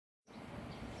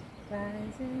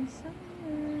Rise and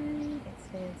shine. It's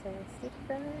Fantastic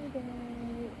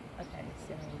Friday. Okay,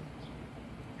 so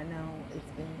I know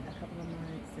it's been a couple of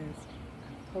months since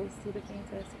I posted a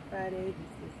Fantastic Friday.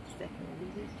 This is the second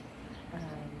week.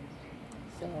 Um,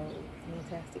 so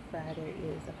Fantastic Friday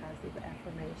is a positive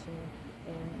affirmation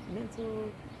and mental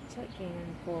check-in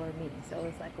for me. So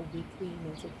it's like a weekly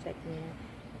mental check-in.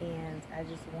 And I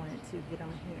just wanted to get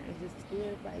on here and just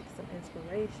give like some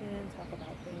inspiration, talk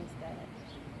about things that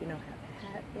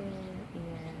have happened,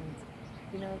 and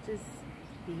just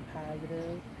be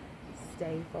positive,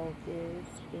 stay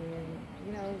focused, and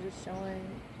just showing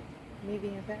me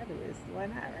being fabulous. Why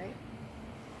not, right?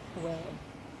 Well,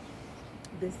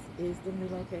 this is the new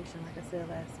location. Like I said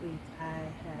last week, I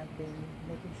have been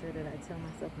making sure that I tell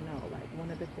myself no. Like, one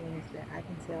of the things that I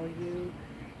can tell you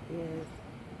is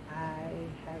have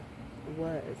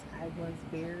I was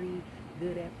very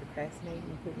good at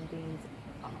procrastinating, putting things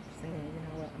off, saying, you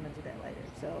know what, I'm gonna do that later.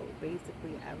 So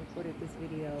basically, I recorded this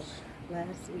video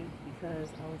last week because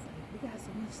I was like, we got so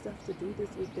much stuff to do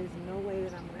this week. There's no way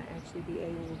that I'm gonna actually be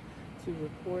able to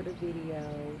record a video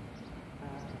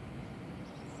uh,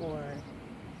 for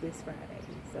this Friday.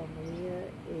 So Malia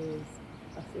is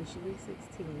officially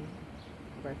 16.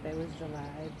 Her birthday was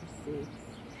July the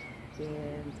 6th,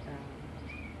 and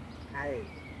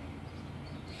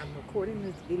I'm recording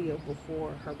this video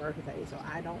before her birthday, so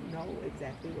I don't know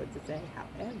exactly what to say.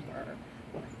 However,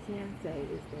 what I can say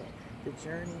is that the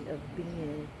journey of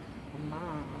being a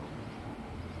mom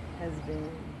has been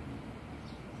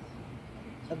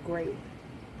a great one.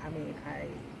 I mean,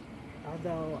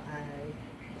 although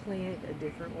I planned a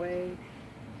different way,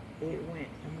 it went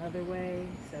another way,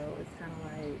 so it's kind of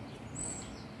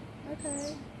like,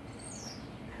 okay.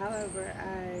 However,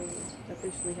 I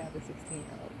officially have a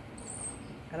 16-year-old.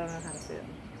 I don't know how to feel.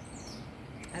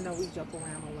 I know we joke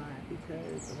around a lot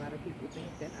because a lot of people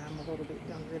think that I'm a little bit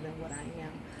younger than what I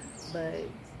am, but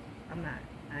I'm not.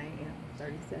 I am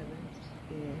 37,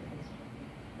 and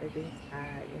they think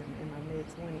I am in my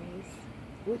mid-20s,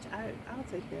 which I'll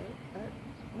take that.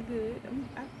 I'm good.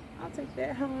 I'll take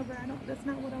that. However, that's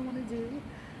not what I want to do.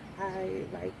 I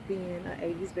like being an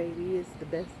 80s baby. Is the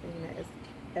best thing that has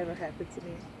ever happened to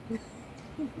me.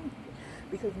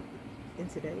 Because in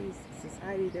today's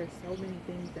society, there's so many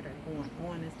things that are going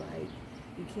on. It's like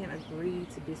you can't agree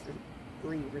to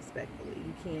disagree respectfully.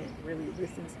 You can't really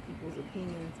listen to people's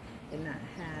opinions and not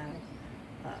have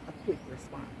a quick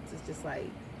response. It's just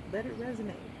like, let it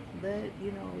resonate. Let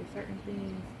certain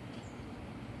things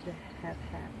that have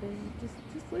happened, just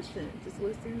listen. Just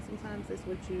listen. Sometimes that's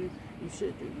what you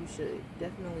should do. You should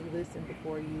definitely listen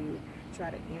before you try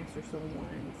to answer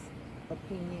someone's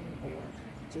opinion or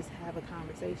just have a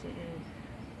conversation. And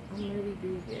I'm really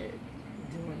good at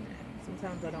doing that.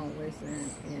 Sometimes I don't listen,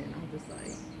 and I'm just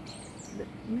like,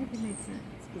 make it make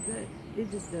sense, because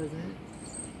it just doesn't.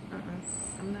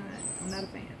 I'm not a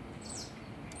fan.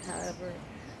 However,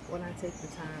 when I take the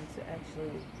time to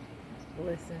actually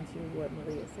listen to what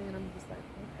Malia is saying, I'm just like,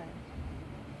 okay,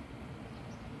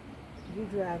 you're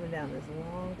driving down this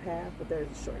long path, but there's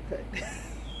a shortcut.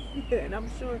 And I'm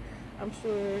sure,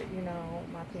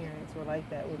 my parents were like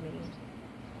that with me.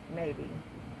 Maybe.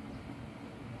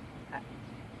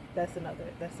 That's a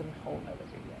whole other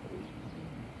video.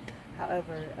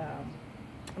 However,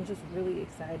 I'm just really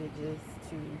excited just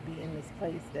to be in this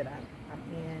place that I'm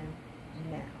in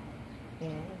now.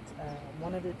 And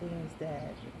one of the things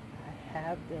that I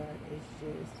have done is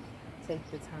just take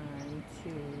the time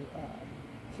to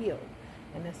heal.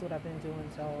 And that's what I've been doing.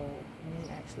 So me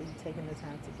actually taking the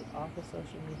time to get off of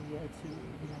social media to,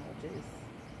 just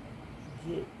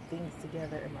get things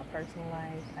together in my personal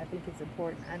life. I think it's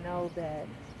important. I know that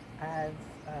I've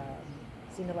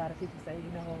seen a lot of people say,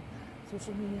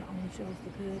 social media only shows the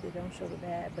good, it don't show the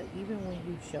bad. But even when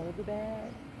you show the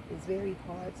bad, it's very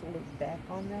hard to look back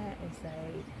on that and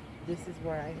say, this is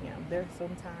where I am. There's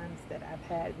some times that I've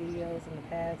had videos in the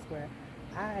past where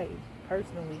I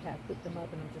personally have put them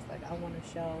up and I'm just like, I want to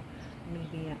show me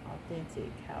being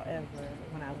authentic. However,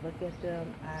 when I look at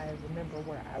them, I remember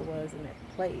where I was in that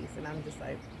place and I'm just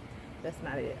like, that's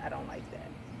not it. I don't like that.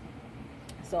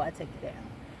 So I take it down.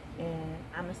 And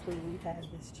honestly, we've had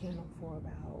this channel for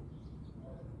about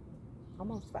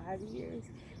almost 5 years,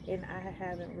 and I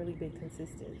haven't really been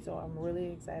consistent. So I'm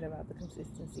really excited about the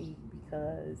consistency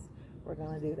because we're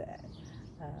gonna do that.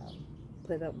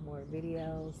 Put up more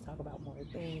videos, talk about more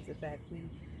things. In fact,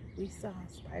 we saw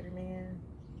Spider-Man,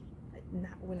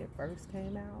 not when it first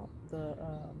came out.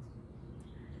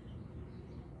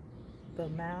 The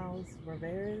Miles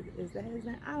Rivera, is that his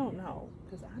name? I don't know,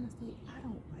 because honestly, I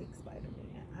don't like Spider-Man.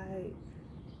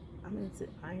 I'm into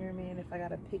Iron Man. If I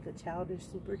gotta pick a childish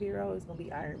superhero, it's gonna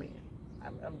be Iron Man.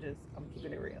 I'm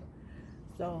keeping it real.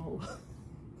 So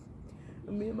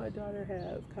me and my daughter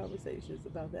have conversations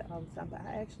about that all the time, but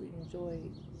I actually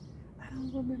enjoyed, I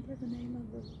don't remember the name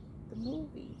of the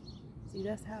movie. See,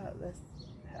 that's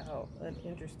how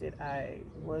uninterested I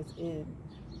was in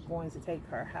going to take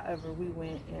her. However, we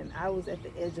went and I was at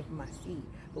the edge of my seat.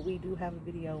 But we do have a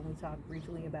video and we talked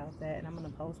briefly about that, and I'm gonna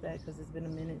post that because it's been a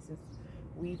minute since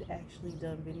we've actually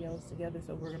done videos together.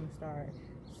 So we're gonna start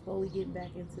slowly getting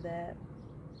back into that.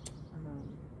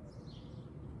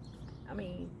 I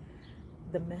mean,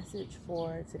 the message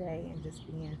for today and just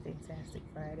being Fantastic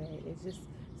Friday is just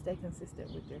stay consistent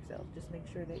with yourself. Just make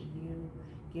sure that you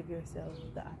give yourself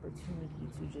the opportunity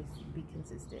to just be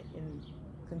consistent and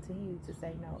continue to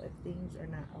say no if things are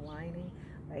not aligning.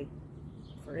 Like,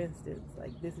 for instance,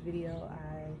 like this video,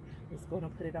 I was going to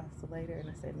put it off to later, and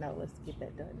I said no, let's get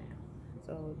that done now.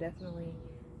 So definitely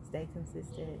stay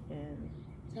consistent and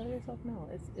tell yourself no.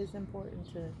 It's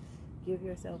important to give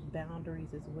yourself boundaries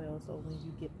as well, so when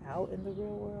you get out in the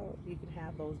real world, you can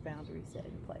have those boundaries set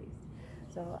in place.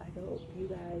 So I hope you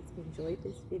guys enjoyed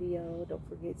this video. Don't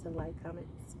forget to like, comment,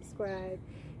 subscribe.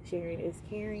 Sharing is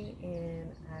caring,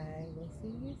 and I will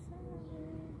see you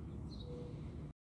soon.